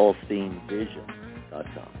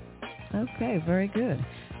CelestineVision.com. Okay, very good.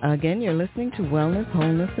 Again, you're listening to Wellness,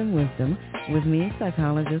 Wholeness, and Wisdom with me,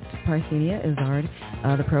 Psychologist Parthenia Izzard.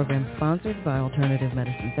 The program is sponsored by Alternative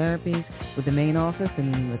Medicine Therapies with the main office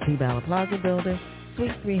in the T. Bala Plaza building,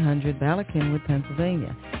 Suite 300, Bala Cynwyd,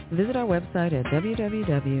 Pennsylvania. Visit our website at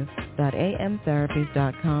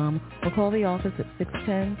www.amtherapies.com or call the office at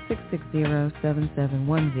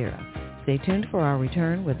 610-660-7710. Stay tuned for our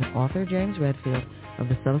return with author James Redfield of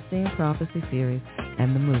the Celestine Prophecy Series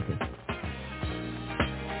and the movie.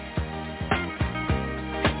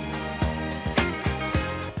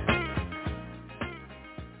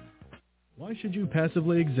 Why should you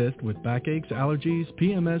passively exist with backaches, allergies,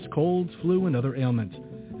 PMS, colds, flu, and other ailments?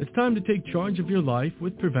 It's time to take charge of your life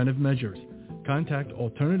with preventive measures. Contact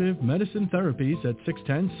Alternative Medicine Therapies at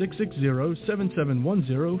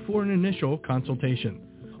 610-660-7710 for an initial consultation.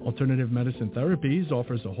 Alternative Medicine Therapies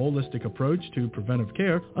offers a holistic approach to preventive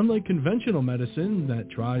care, unlike conventional medicine that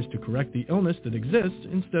tries to correct the illness that exists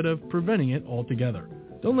instead of preventing it altogether.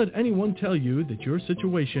 Don't let anyone tell you that your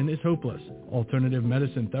situation is hopeless. Alternative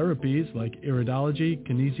medicine therapies like iridology,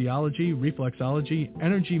 kinesiology, reflexology,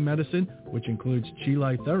 energy medicine, which includes chi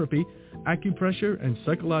light therapy, acupressure, and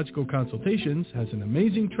psychological consultations, has an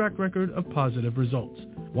amazing track record of positive results.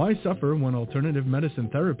 Why suffer when Alternative Medicine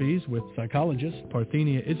Therapies with psychologist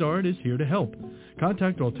Parthenia Izzard is here to help?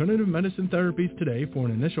 Contact Alternative Medicine Therapies today for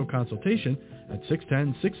an initial consultation at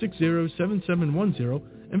 610-660-7710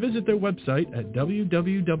 and visit their website at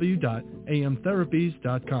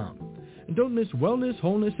www.amtherapies.com. And don't miss Wellness,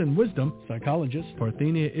 Wholeness, and Wisdom, psychologist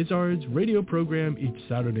Parthenia Izzard's radio program each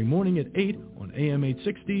Saturday morning at 8 on AM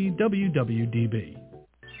 860 WWDB.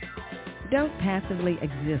 Don't passively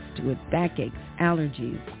exist with backaches,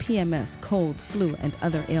 allergies, PMS, cold, flu, and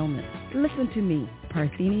other ailments. Listen to me,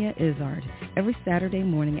 Parthenia Izzard, every Saturday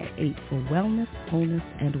morning at 8 for Wellness, Wholeness,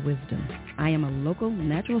 and Wisdom. I am a local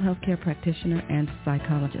natural healthcare practitioner and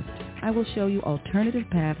psychologist. I will show you alternative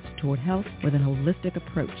paths toward health with an holistic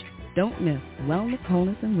approach. Don't miss Wellness,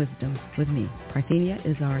 Wholeness, and Wisdom with me, Parthenia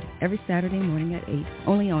Izzard, every Saturday morning at 8,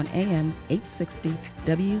 only on AM 860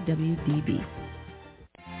 WWDB.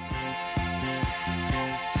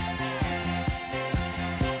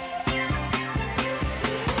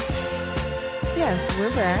 Yes,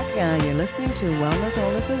 we're back. You're listening to Wellness,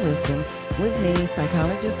 Wholeness, and Wisdom with me,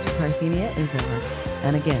 psychologist Parthenia Izzard.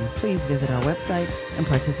 And again, please visit our website and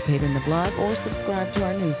participate in the blog or subscribe to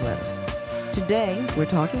our newsletter. Today,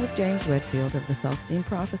 we're talking with James Redfield of the Celestine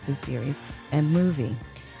Prophecy Series and movie.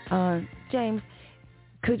 James,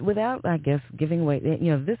 without, I guess, giving away,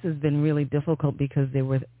 this has been really difficult because there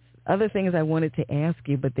were other things I wanted to ask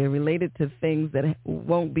you, but they're related to things that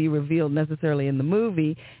won't be revealed necessarily in the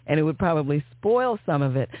movie, and it would probably spoil some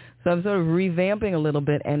of it. So I'm sort of revamping a little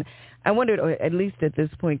bit, and I wondered, or at least at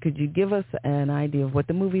this point, could you give us an idea of what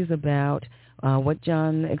the movie's about, what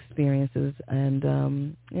John experiences, and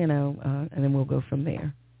and then we'll go from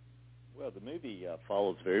there. Well, the movie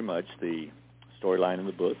follows very much the storyline in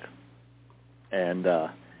the book, and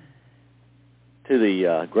to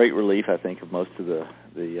the great relief, I think, of most of the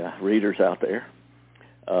readers out there,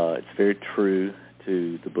 it's very true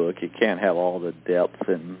to the book. It can't have all the depth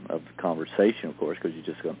of the conversation, of course, because you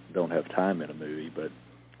just don't have time in a movie. But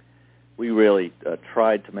we really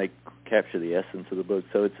tried to capture the essence of the book.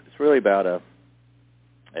 So it's really about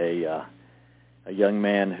a young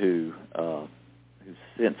man who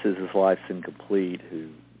senses his life's incomplete, who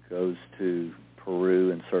goes to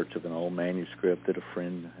Peru in search of an old manuscript that a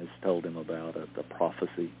friend has told him about, a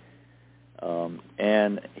prophecy.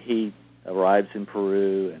 And he arrives in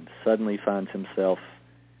Peru and suddenly finds himself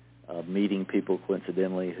meeting people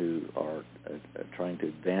coincidentally who are trying to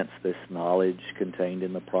advance this knowledge contained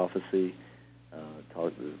in the prophecy.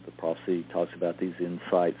 The prophecy talks about these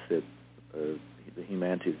insights that the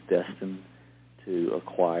humanity is destined to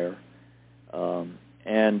acquire,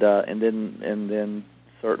 and then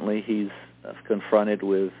certainly he's confronted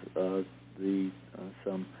with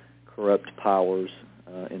some corrupt powers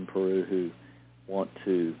in Peru who want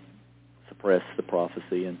to suppress the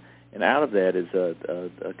prophecy, and out of that is a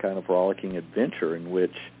kind of rollicking adventure in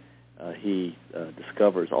which he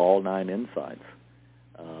discovers all 9 insights,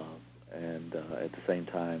 and at the same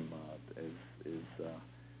time is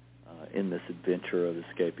in this adventure of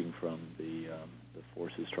escaping from the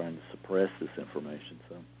forces trying to suppress this information.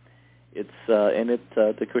 So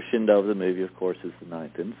the crescendo of the movie, of course, is the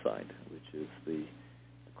 9th insight, which is the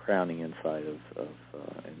crowning insight and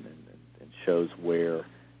shows where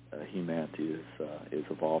humanity is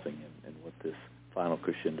evolving and what this final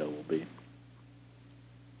crescendo will be.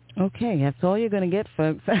 Okay, that's all you're going to get,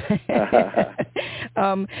 folks.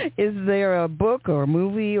 Is there a book or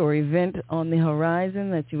movie or event on the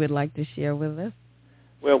horizon that you would like to share with us?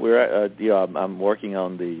 Well, I'm working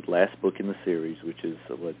on the last book in the series, which is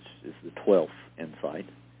the 12th insight,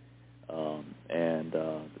 and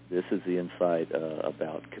this is the insight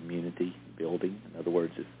about community building. In other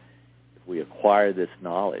words, if we acquire this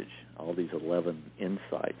knowledge, all these 11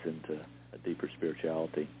 insights into a deeper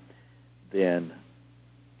spirituality, then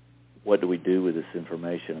what do we do with this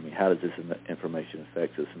information? I mean, how does this information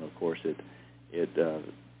affect us? And of course, it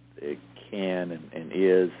can and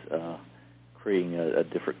is creating a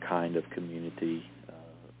different kind of community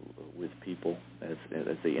with people as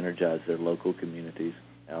they energize their local communities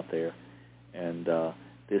out there. And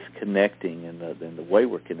this connecting and the way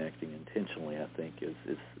we're connecting intentionally, I think, is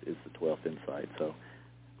the 12th insight. So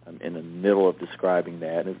I'm in the middle of describing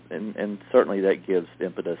that, and certainly that gives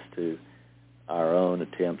impetus to our own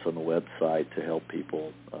attempts on the website to help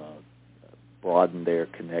people broaden their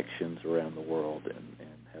connections around the world and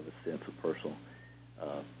have a sense of personal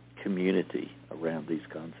community around these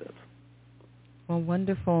concepts. Well,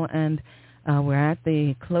 wonderful. And we're at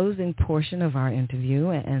the closing portion of our interview,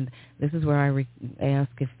 and this is where I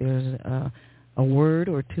ask if there's a word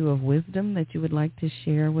or two of wisdom that you would like to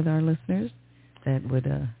share with our listeners that would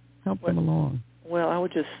help them along. Well, I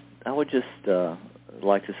would just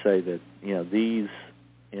like to say that these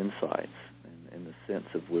insights, in the sense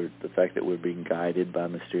of the fact that we're being guided by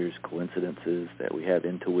mysterious coincidences, that we have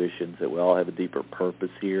intuitions, that we all have a deeper purpose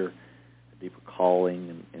here, a deeper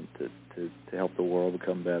calling, and to help the world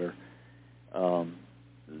become better.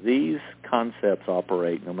 These concepts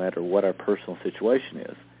operate no matter what our personal situation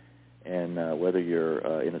is. And whether you're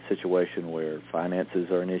in a situation where finances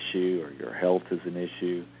are an issue, or your health is an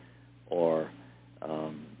issue, or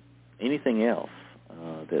anything else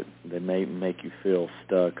that may make you feel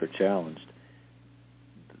stuck or challenged,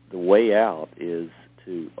 the way out is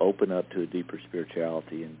to open up to a deeper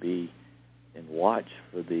spirituality and watch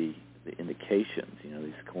for the indications,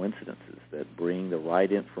 these coincidences that bring the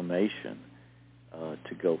right information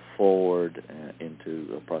to go forward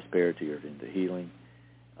into prosperity or into healing.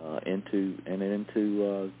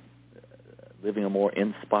 Into living a more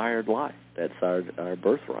inspired life. That's our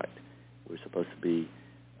birthright. We're supposed to be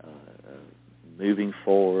moving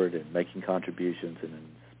forward and making contributions in an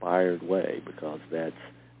inspired way, because that's,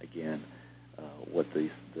 again, what the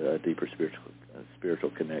deeper spiritual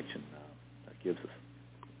connection gives us.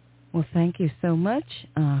 Well, thank you so much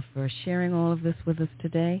for sharing all of this with us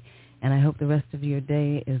today. And I hope the rest of your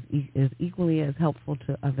day is equally as helpful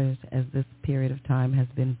to others as this period of time has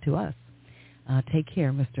been to us. Take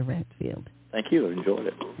care, Mr. Redfield. Thank you. I enjoyed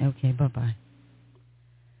it. Okay, bye-bye.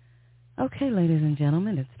 Okay, ladies and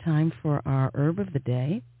gentlemen, it's time for our herb of the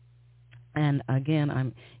day. And again,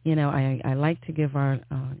 I like to give our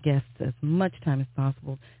guests as much time as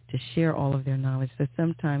possible to share all of their knowledge. So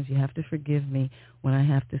sometimes you have to forgive me when I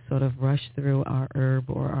have to sort of rush through our herb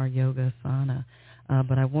or our yoga asana.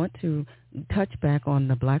 But I want to touch back on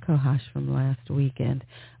the black cohosh from last weekend.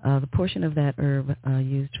 The portion of that herb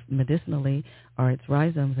used medicinally are its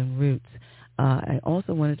rhizomes and roots. I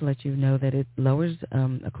also wanted to let you know that it lowers,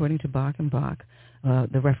 according to Bach and Bach,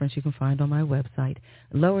 the reference you can find on my website,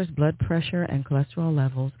 lowers blood pressure and cholesterol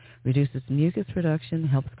levels, reduces mucus production,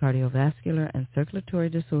 helps cardiovascular and circulatory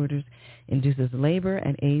disorders, induces labor,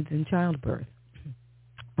 and aids in childbirth.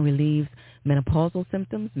 Relieves menopausal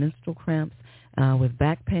symptoms, menstrual cramps, with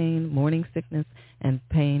back pain, morning sickness, and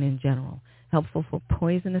pain in general. Helpful for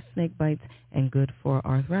poisonous snake bites and good for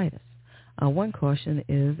arthritis. One caution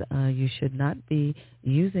is you should not be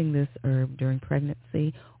using this herb during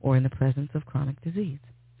pregnancy or in the presence of chronic disease.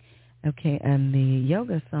 Okay, and the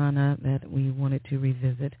yoga asana that we wanted to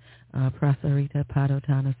revisit, Prasarita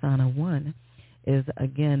Padottanasana 1, is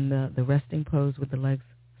again the resting pose with the legs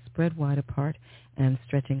spread wide apart and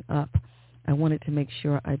stretching up. I wanted to make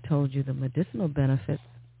sure I told you the medicinal benefits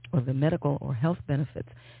or the medical or health benefits.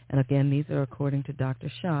 And again, these are according to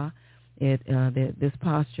Dr. Shah. This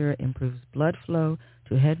posture improves blood flow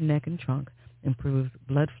to head, neck, and trunk, improves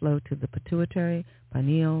blood flow to the pituitary,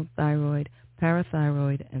 pineal, thyroid,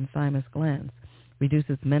 parathyroid, and thymus glands,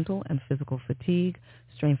 reduces mental and physical fatigue,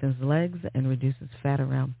 strengthens legs and reduces fat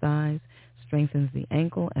around thighs, strengthens the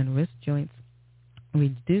ankle and wrist joints,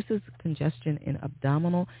 reduces congestion in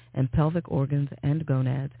abdominal and pelvic organs and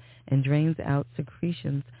gonads, and drains out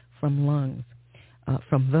secretions from the lungs.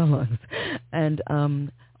 And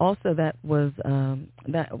also that was,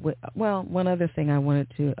 one other thing I wanted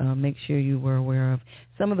to make sure you were aware of,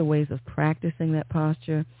 some of the ways of practicing that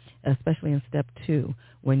posture, especially in step 2,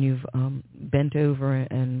 when you've bent over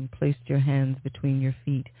and placed your hands between your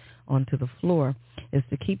feet onto the floor, is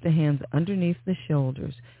to keep the hands underneath the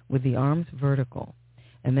shoulders with the arms vertical.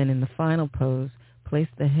 And then in the final pose, place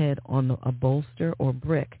the head on a bolster or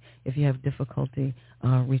brick if you have difficulty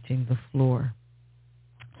reaching the floor.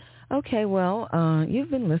 Okay, well,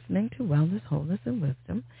 you've been listening to Wellness, Wholeness, and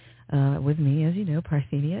Wisdom with me, as you know,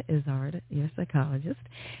 Parthenia Izzard, your psychologist,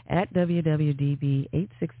 at WWDB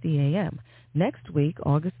 860 AM. Next week,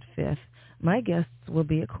 August 5th, my guests will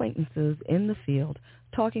be acquaintances in the field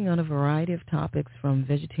talking on a variety of topics from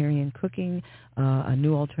vegetarian cooking, a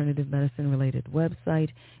new alternative medicine-related website,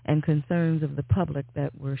 and concerns of the public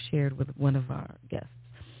that were shared with one of our guests.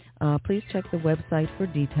 Please check the website for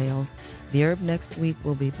details. The herb next week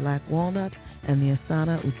will be black walnut and the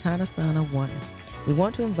asana Uttanasana 1. We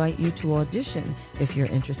want to invite you to audition if you're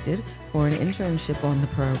interested for an internship on the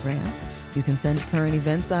program. You can send current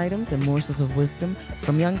events items and morsels of wisdom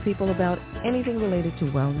from young people about anything related to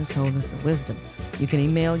wellness, wholeness, and wisdom. You can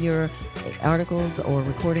email your articles or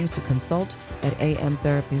recordings to consult at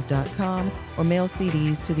amtherapies.com or mail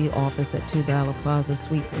CDs to the office at 2 Bala Plaza,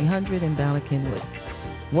 Suite 300 in Bala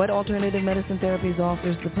Cynwyd. What alternative medicine therapies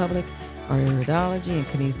offers the public are iridology and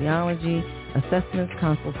kinesiology, assessments,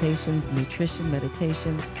 consultations, nutrition,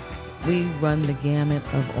 meditation. We run the gamut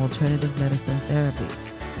of alternative medicine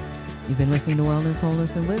therapies. You've been listening to Wellness, Wholeness,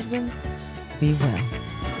 and Wisdom. Be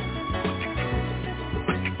well.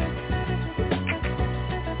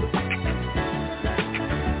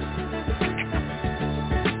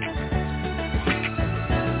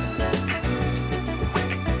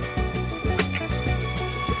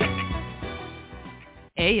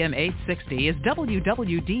 AM 860 is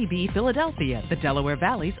WWDB Philadelphia, the Delaware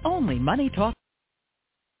Valley's only money talk